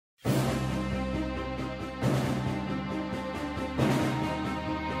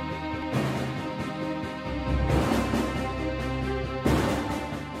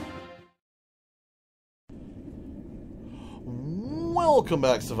Welcome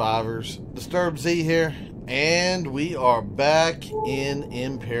back, survivors. Disturbed Z here, and we are back in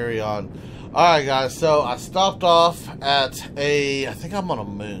Imperion. Alright guys, so I stopped off at I think I'm on a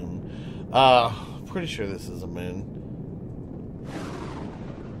moon. Pretty sure this is a moon.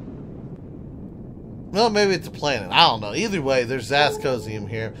 Well, maybe it's a planet. I don't know. Either way, there's Zascosium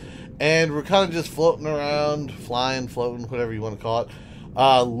here, and we're kind of just floating around, flying, floating, whatever you want to call it.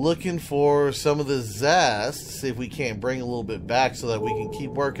 Looking for some of the Zas to see if we can't bring a little bit back so that we can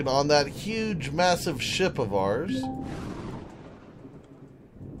keep working on that huge, massive ship of ours.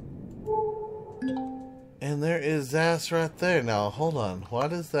 And there is Zas right there. Now, hold on. Why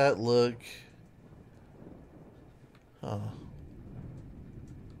does that look... Huh.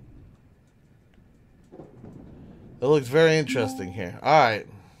 It looks very interesting here. Alright.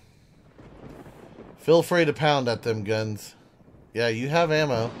 Feel free to pound at them guns. Yeah, you have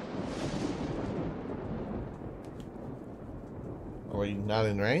ammo. Are you not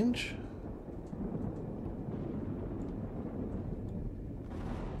in range?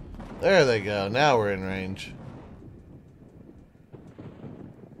 There they go. Now we're in range.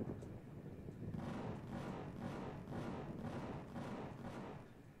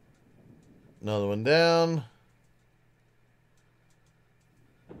 Another one down.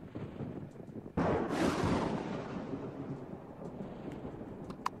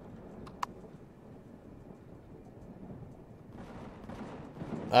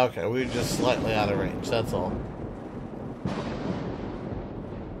 Okay, we're just slightly out of range, that's all.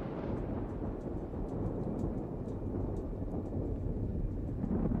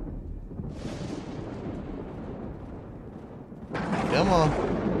 Come on.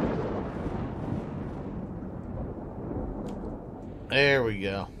 There we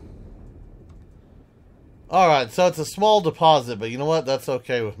go. Alright, so it's a small deposit, but you know what? That's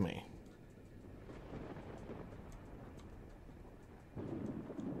okay with me.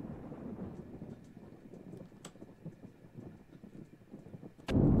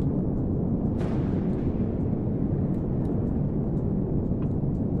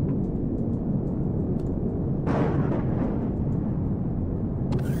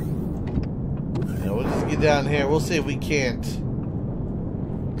 Down here, we'll see if we can't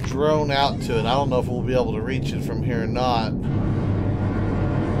drone out to it. I don't know if we'll be able to reach it from here or not.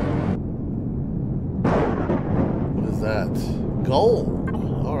 What is that? Gold.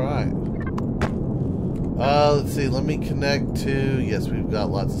 Alright. Let's see, let me connect to... Yes, we've got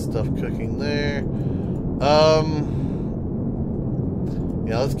lots of stuff cooking there.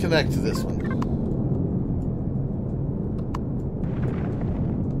 Yeah, let's connect to this one.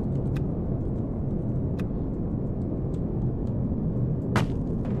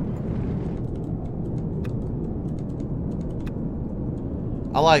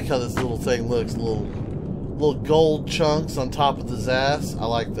 I like how this little thing looks, little gold chunks on top of the Zas. I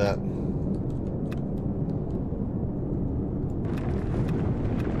like that.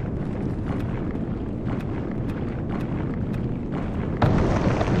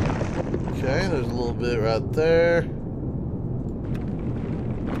 Okay, there's a little bit right there.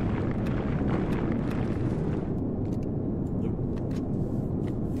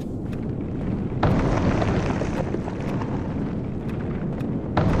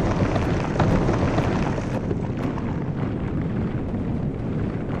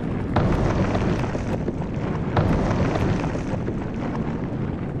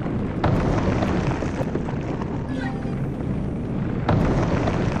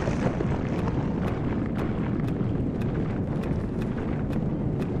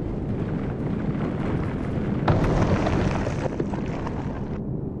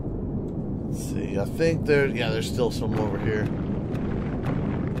 I think there's still some over here.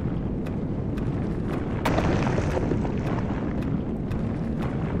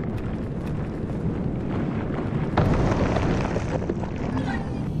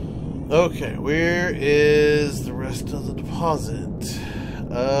 Okay, where is the rest of the deposit?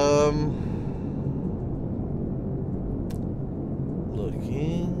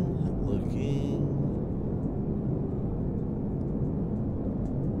 Looking.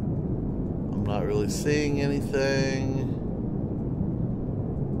 Not really seeing anything.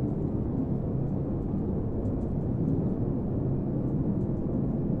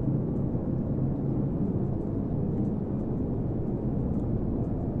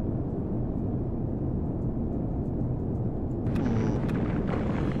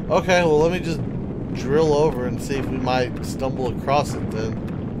 Okay, well let me just drill over and see if we might stumble across it then.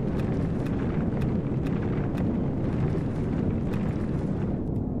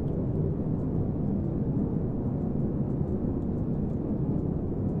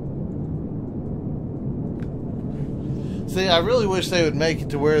 See, I really wish they would make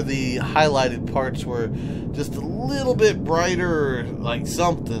it to where the highlighted parts were just a little bit brighter, or like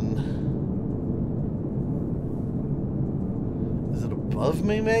something. Is it above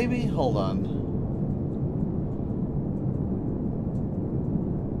me, maybe? Hold on.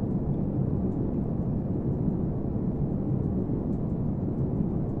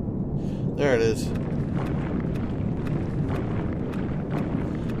 There it is.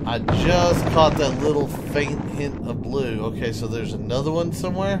 I just caught that little faint hint of blue. Okay, so there's another one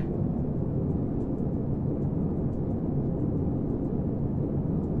somewhere.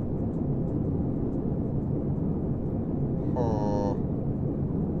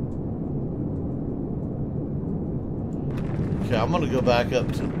 Okay, I'm gonna go back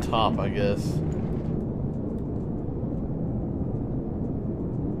up to the top, I guess.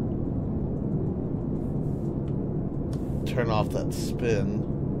 Turn off that spin.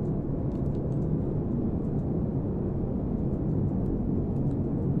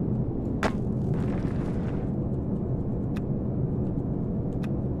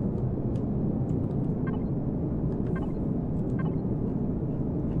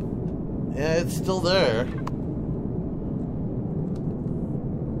 Yeah, it's still there.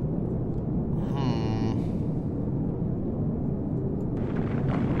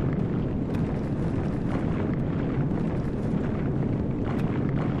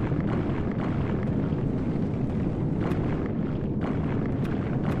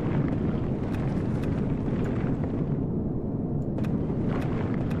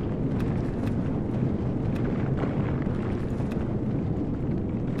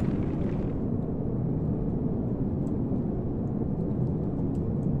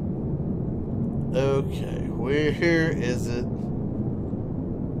 Okay, where is it?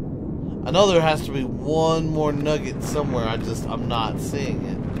 I know there has to be one more nugget somewhere. I'm not seeing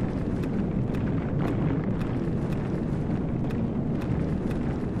it.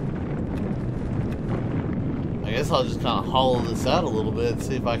 I guess I'll just kind of hollow this out a little bit and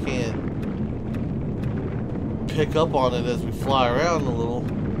see if I can't pick up on it as we fly around a little.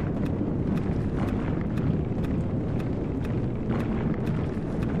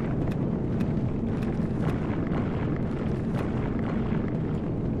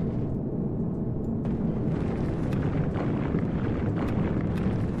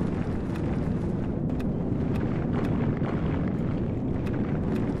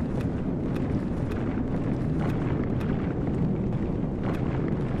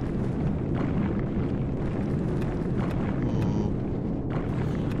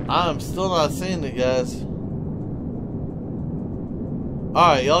 I'm still not seeing it, guys.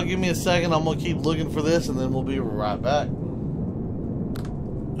 Alright, y'all give me a second. I'm going to keep looking for this, and then we'll be right back.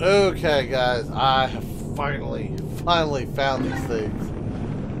 Okay, guys. I have finally found these things.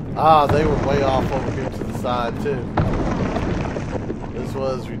 Ah, they were way off over here to the side, too. This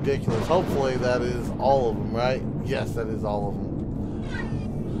was ridiculous. Hopefully that is all of them, right? Yes, that is all of them.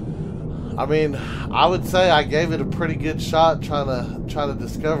 I mean, I would say I gave it a pretty good shot trying to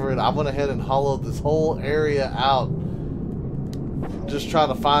discover it. I went ahead and hollowed this whole area out, just trying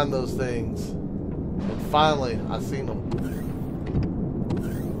to find those things. And finally, I seen them.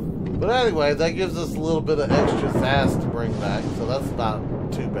 But anyway, that gives us a little bit of extra sass to bring back, so that's not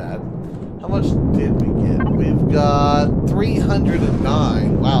too bad. How much did we get? We've got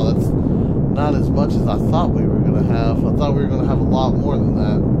 309. Wow, that's not as much as I thought we were going to have. I thought we were going to have a lot more than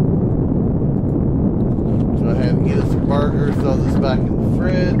that. Go ahead and eat us a burger, throw this back in the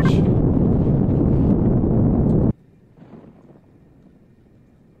fridge.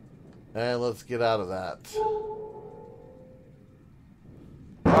 And let's get out of that.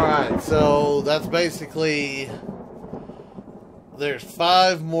 Alright, so that's basically... There's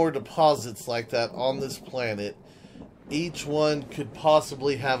 5 more deposits like that on this planet. Each one could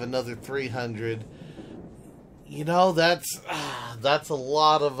possibly have another 300. You know, that's a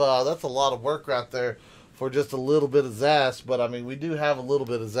lot of work right there for just a little bit of Zast, but I mean, we do have a little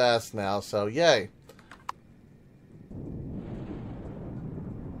bit of Zast now, so yay.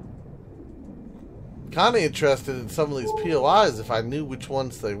 Kind of interested in some of these POIs if I knew which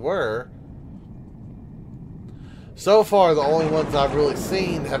ones they were. So far, the only ones I've really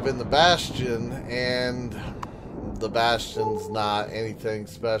seen have been the Bastion, and the Bastion's not anything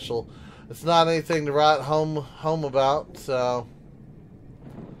special. It's not anything to write home about, so...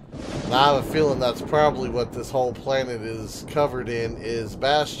 And I have a feeling that's probably what this whole planet is covered in, is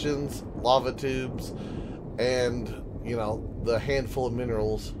bastions, lava tubes, and, you know, the handful of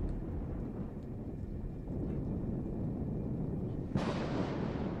minerals.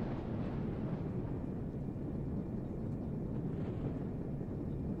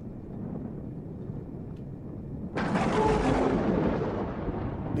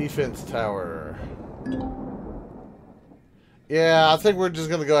 Defense tower. Yeah, I think we're just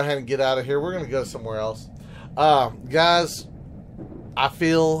going to go ahead and get out of here. We're going to go somewhere else. Guys, I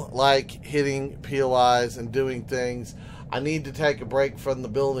feel like hitting POIs and doing things. I need to take a break from the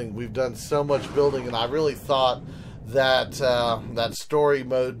building. We've done so much building, and I really thought that that story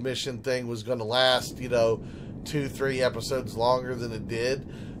mode mission thing was going to last, you know, 2-3 episodes longer than it did.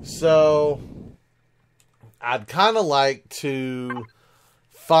 So I'd kind of like to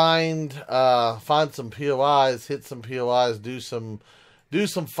find some POIs, hit some POIs, do some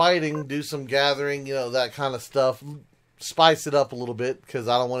fighting, do some gathering, you know, that kind of stuff. Spice it up a little bit because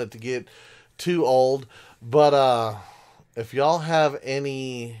I don't want it to get too old. But if y'all have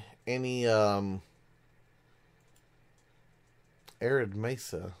any Arid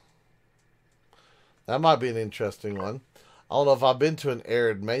Mesa, that might be an interesting one. I don't know if I've been to an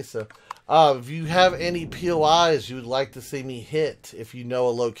Arid Mesa. If you have any POIs you would like to see me hit, if you know a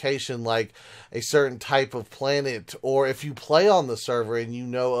location like a certain type of planet, or if you play on the server and you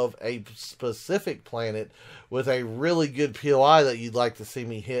know of a specific planet with a really good POI that you'd like to see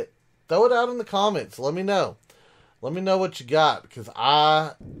me hit, throw it out in the comments. Let me know. Let me know what you got, because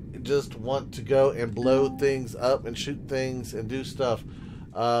I just want to go and blow things up and shoot things and do stuff.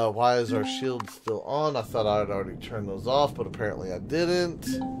 Why is our shield still on? I thought I had already turned those off, but apparently I didn't.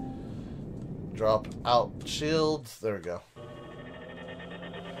 Drop out shields. There we go.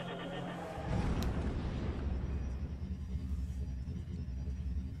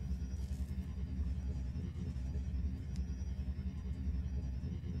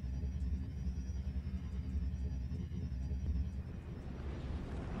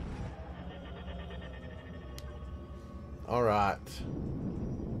 All right.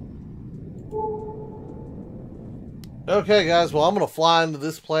 Okay, guys. Well, I'm going to fly into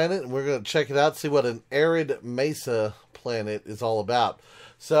this planet, and we're going to check it out, see what an Arid Mesa planet is all about.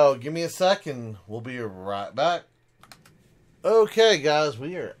 So, give me a second. We'll be right back. Okay, guys.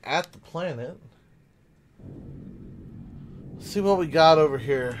 We are at the planet. Let's see what we got over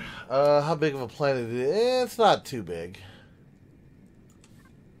here. How big of a planet it is? It's not too big.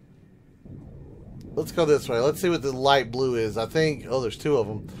 Let's go this way. Let's see what the light blue is. I think... Oh, there's two of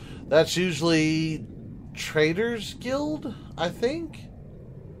them. That's usually Traders Guild, I think?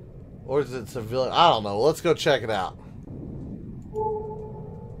 Or is it civilian? I don't know. Let's go check it out.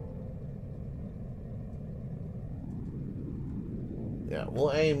 Yeah,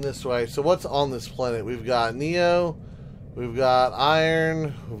 we'll aim this way. So what's on this planet? We've got Neo, we've got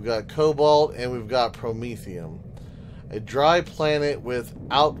Iron, we've got Cobalt, and we've got Promethium. A dry planet with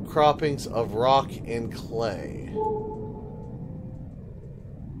outcroppings of rock and clay.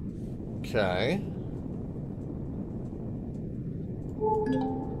 Okay.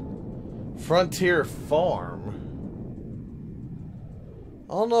 Frontier Farm.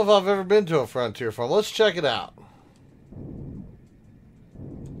 I don't know if I've ever been to a Frontier Farm. Let's check it out.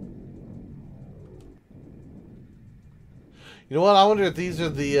 You know what? I wonder if these are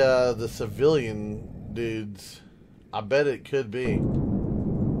the civilian dudes. I bet it could be.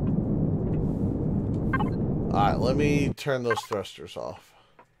 Alright, let me turn those thrusters off.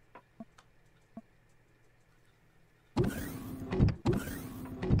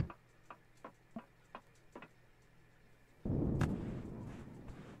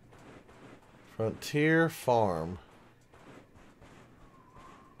 Frontier Farm.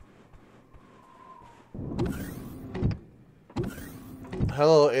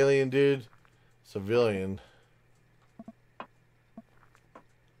 Hello, alien dude. Civilian.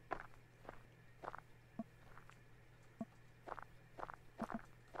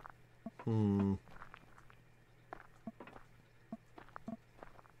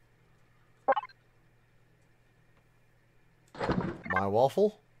 My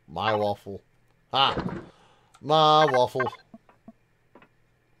waffle? My waffle. Ah! My waffle.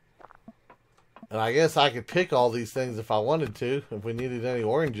 And I guess I could pick all these things if I wanted to, if we needed any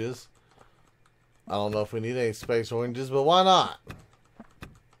oranges. I don't know if we need any space oranges, but why not?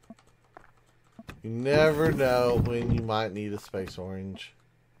 You never know when you might need a space orange.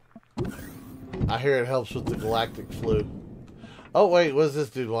 I hear it helps with the galactic flu. Oh, wait, what does this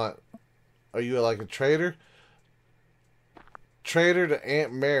dude want? Are you like a trader? Trader to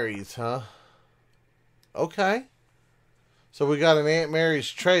Aunt Mary's, huh? Okay. So we got an Aunt Mary's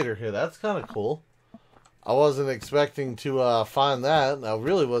trader here. That's kind of cool. I wasn't expecting to find that. I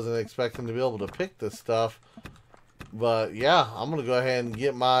really wasn't expecting to be able to pick this stuff. But yeah, I'm going to go ahead and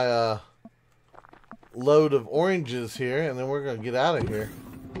get my load of oranges here, and then we're going to get out of here.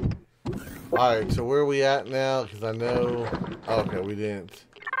 Alright, so where are we at now? Because I know... Okay, we didn't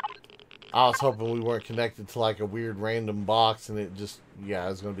I was hoping we weren't connected to like a weird random box and it just, yeah, it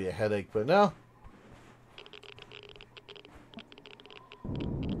was going to be a headache, but no.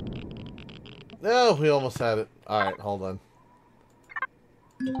 No, we almost had it. Alright, hold on.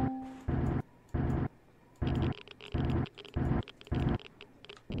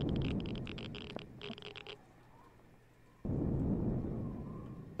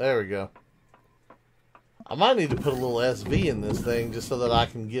 There we go. I might need to put a little SV in this thing just so that I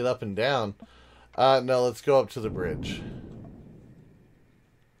can get up and down. No, let's go up to the bridge.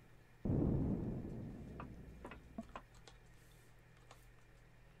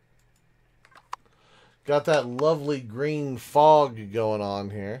 Got that lovely green fog going on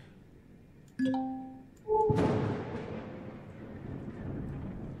here.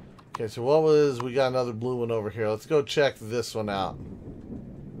 Okay, so what was... We got another blue one over here. Let's go check this one out.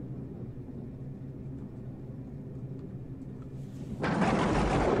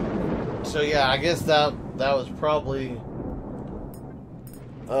 So yeah, I guess that was probably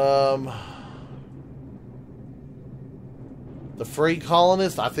the free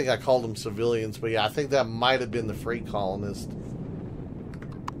colonists. I think I called them civilians, but yeah, I think that might have been the free colonists.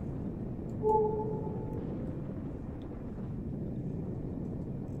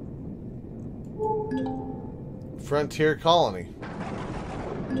 Frontier colony.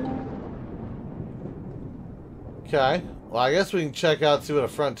 Okay. Well, I guess we can check out, see what a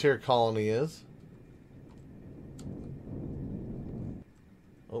frontier colony is.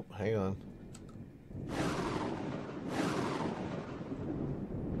 Oh, hang on.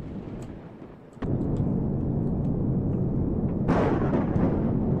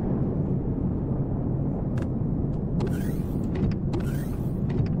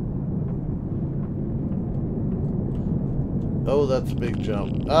 Oh, that's a big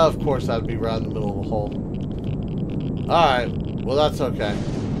jump. Of course, I'd be right in the middle of a hole. Alright, well that's okay.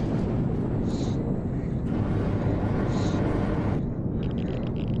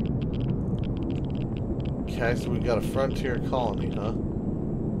 Okay, so we've got a frontier colony, huh?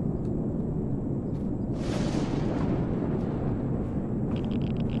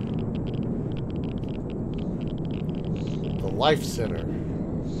 The Life Center.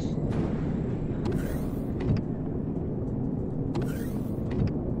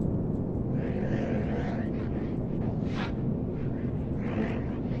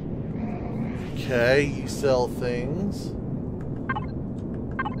 Okay, you sell things.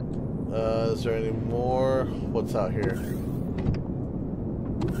 Is there any more? What's out here?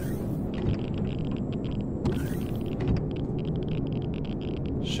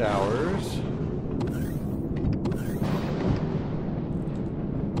 Showers.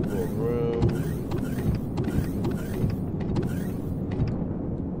 Little room.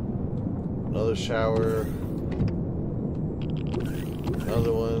 Another shower.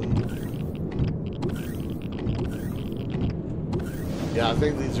 Another one. Yeah, I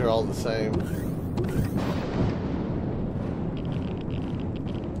think these are all the same.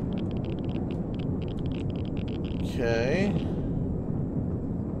 Okay.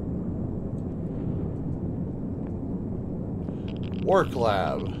 Work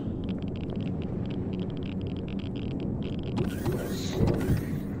lab.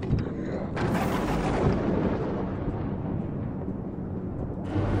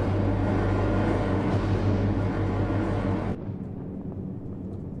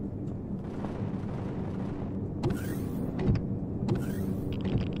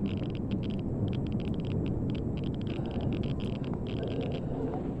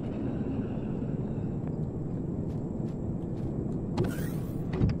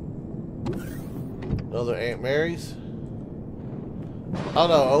 Another Aunt Mary's. Oh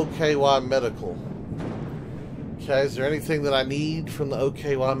no, OKY Medical. Okay, is there anything that I need from the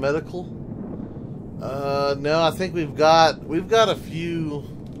OKY Medical? No, I think we've got a few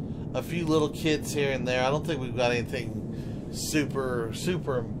little kits here and there. I don't think we've got anything super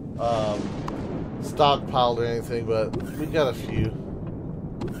stockpiled or anything, but we've got a few.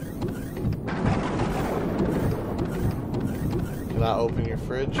 Can I open your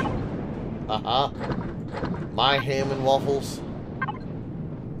fridge? My ham and waffles.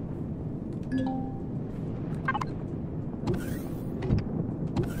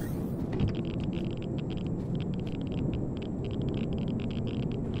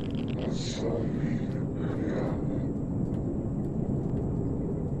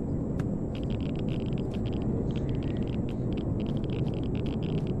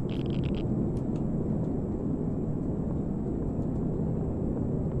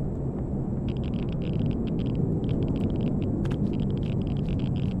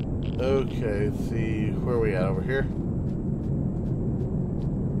 Okay, let's see, where are we at over here?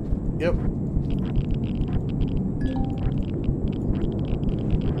 Yep.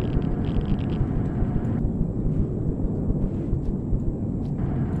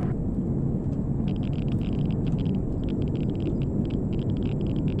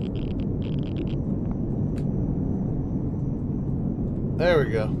 There we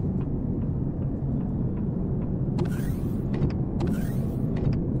go.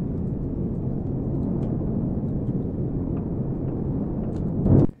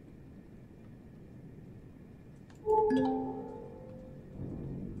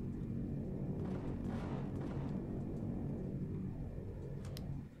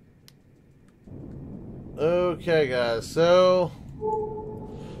 Okay, guys, so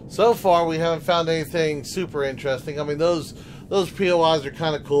far we haven't found anything super interesting. I mean, those POIs are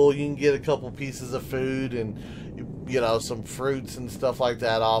kind of cool. You can get a couple pieces of food and, you know, some fruits and stuff like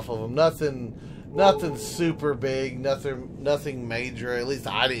that off of them. Nothing super big, nothing major. At least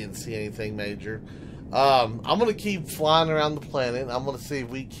I didn't see anything major. I'm gonna keep flying around the planet. I'm gonna see if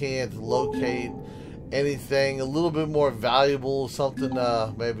we can't locate anything a little bit more valuable, something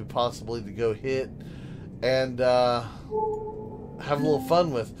maybe possibly to go hit and have a little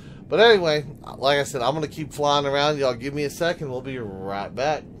fun with. But anyway, like I said, I'm going to keep flying around. Y'all give me a second. We'll be right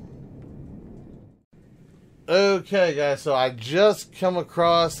back. Okay, guys. So I just come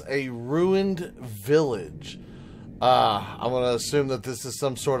across a ruined village. I'm going to assume that this is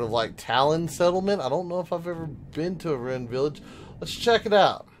some sort of like Talon settlement. I don't know if I've ever been to a ruined village. Let's check it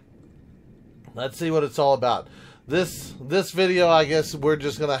out. Let's see what it's all about. This video, I guess we're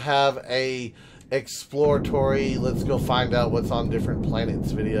just going to have a exploratory, let's go find out what's on different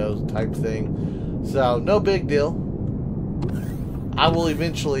planets videos type thing. So no big deal. I will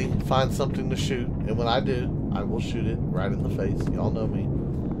eventually find something to shoot, and when I do, I will shoot it right in the face. Y'all know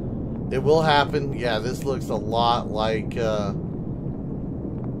me. It will happen. Yeah, this looks a lot like a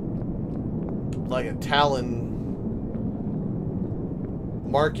Talon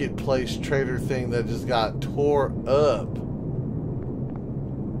marketplace trader thing that just got tore up.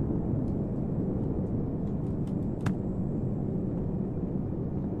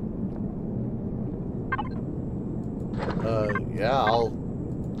 Yeah, I'll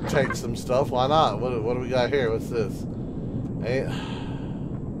take some stuff. Why not? What do we got here? What's this? Hey,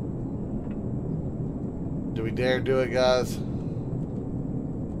 do we dare do it, guys?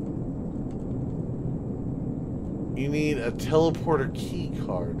 You need a teleporter key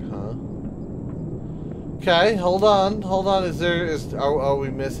card, huh? Okay, hold on. Are we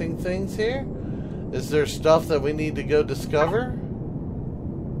missing things here? Is there stuff that we need to go discover?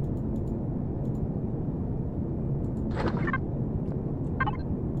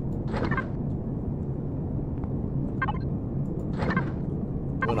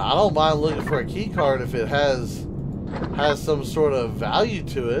 I don't mind looking for a key card if it has some sort of value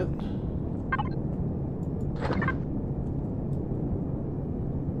to it.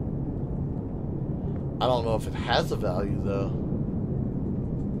 I don't know if it has a value though.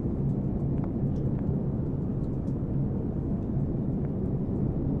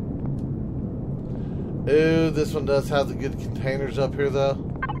 Ooh, this one does have the good containers up here though.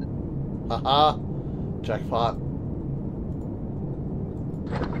 Haha, jackpot.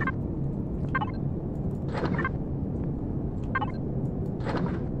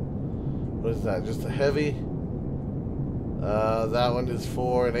 What is that? Just a heavy? That one is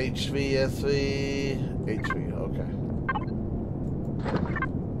for an HV, okay.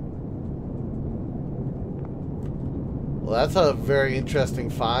 Well, that's a very interesting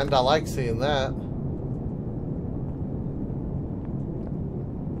find. I like seeing that.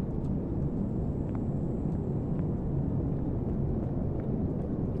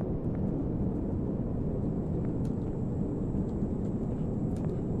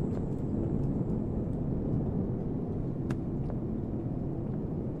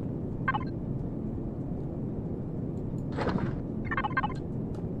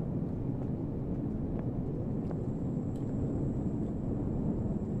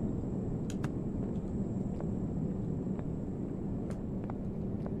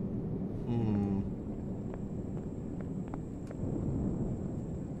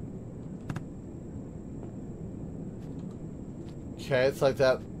 Okay, it's like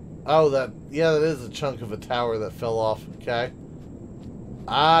that. Oh, yeah, that is a chunk of a tower that fell off. Okay.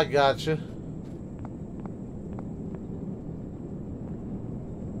 I gotcha.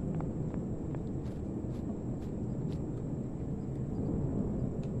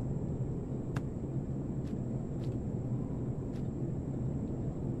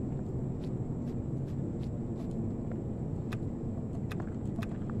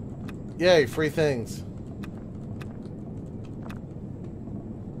 Yay, free things.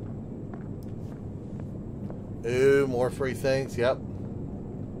 Ooh, more free things. Yep.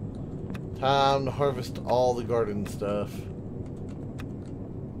 Time to harvest all the garden stuff.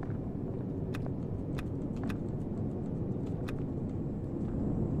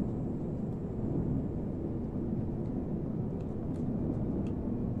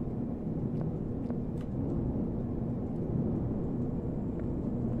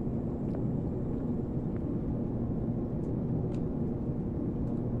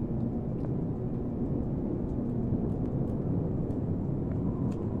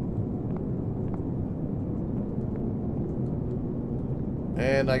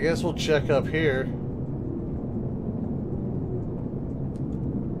 And I guess we'll check up here.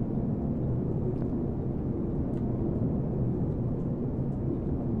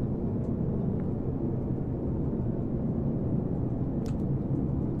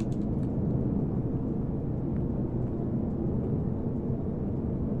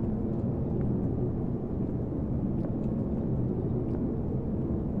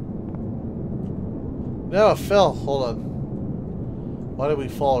 No, it fell. Hold on. Why did we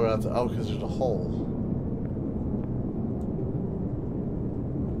fall around? Oh, because there's a hole.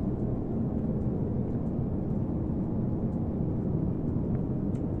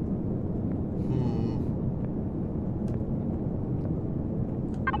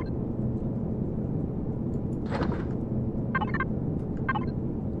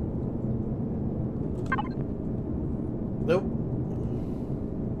 Nope.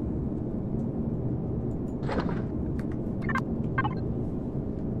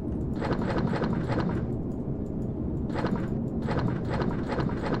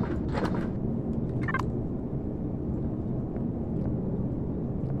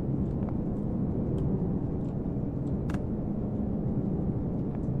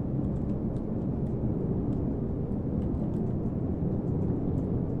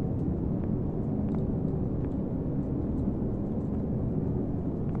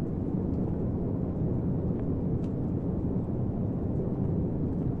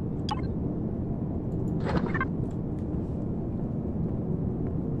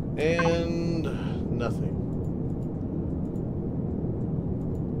 And nothing.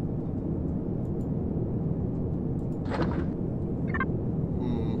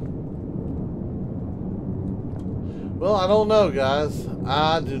 Well, I don't know, guys.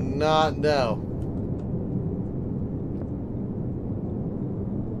 I do not know.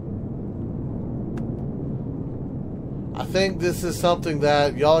 I think this is something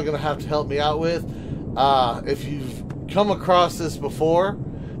that y'all are going to have to help me out with. If you've come across this before,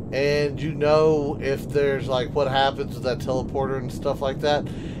 and you know if there's like what happens with that teleporter and stuff like that,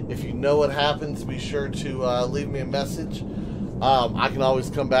 if you know what happens, be sure to leave me a message. I can always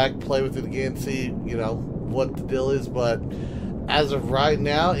come back, play with it again, see, you know, what the deal is. But as of right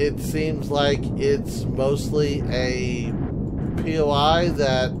now, it seems like it's mostly a POI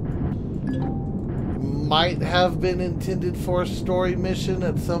that might have been intended for a story mission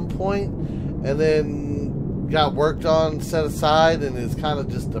at some point, and then got worked on, set aside, and is kind of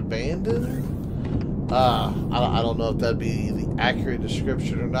just abandoned. I don't know if that'd be the accurate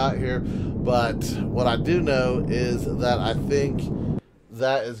description or not here, but what I do know is that I think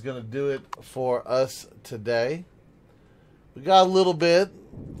that is going to do it for us today. We got a little bit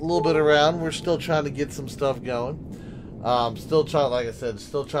around. We're still trying to get some stuff going. Still trying, like I said,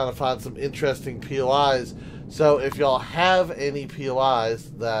 still trying to find some interesting POIs. So if y'all have any POIs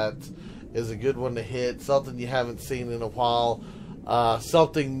that is a good one to hit, something you haven't seen in a while,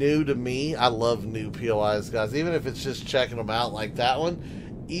 something new to me. I love new POIs, guys, even if it's just checking them out like that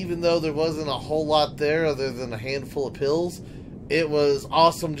one. Even though there wasn't a whole lot there other than a handful of pills, it was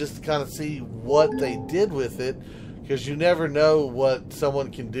awesome just to kind of see what they did with it, because you never know what someone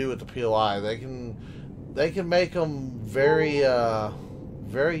can do with the POI. They can make them very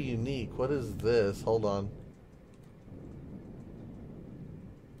very unique. What is this? Hold on.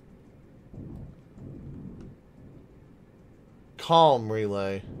 Calm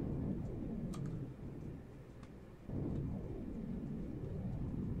relay.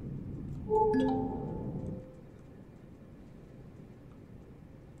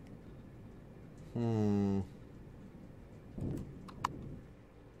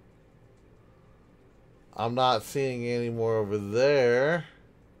 I'm not seeing any more over there.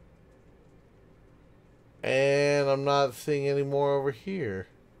 And I'm not seeing any more over here.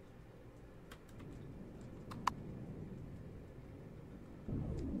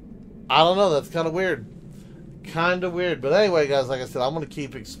 I don't know, that's kind of weird. Kind of weird. But anyway, guys, like I said, I'm going to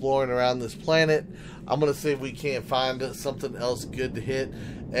keep exploring around this planet. I'm going to see if we can't find something else good to hit,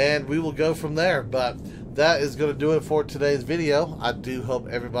 and we will go from there. But that is going to do it for today's video. I do hope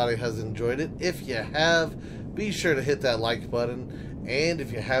everybody has enjoyed it. If you have, be sure to hit that like button. And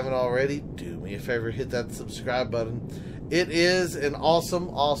if you haven't already, do me a favor, hit that subscribe button. It is an awesome,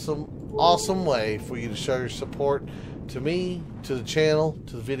 awesome, awesome way for you to show your support to me, to the channel,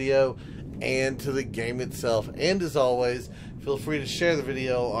 to the video, and to the game itself. And as always, feel free to share the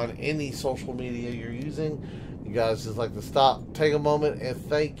video on any social media you're using. You guys just like to stop, take a moment, and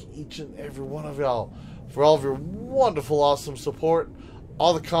thank each and every one of y'all for all of your wonderful, awesome support,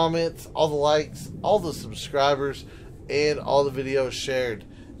 all the comments, all the likes, all the subscribers, and all the videos shared.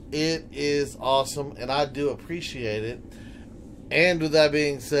 It is awesome, and I do appreciate it. And with that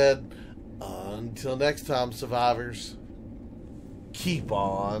being said, until next time, survivors, keep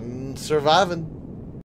on surviving.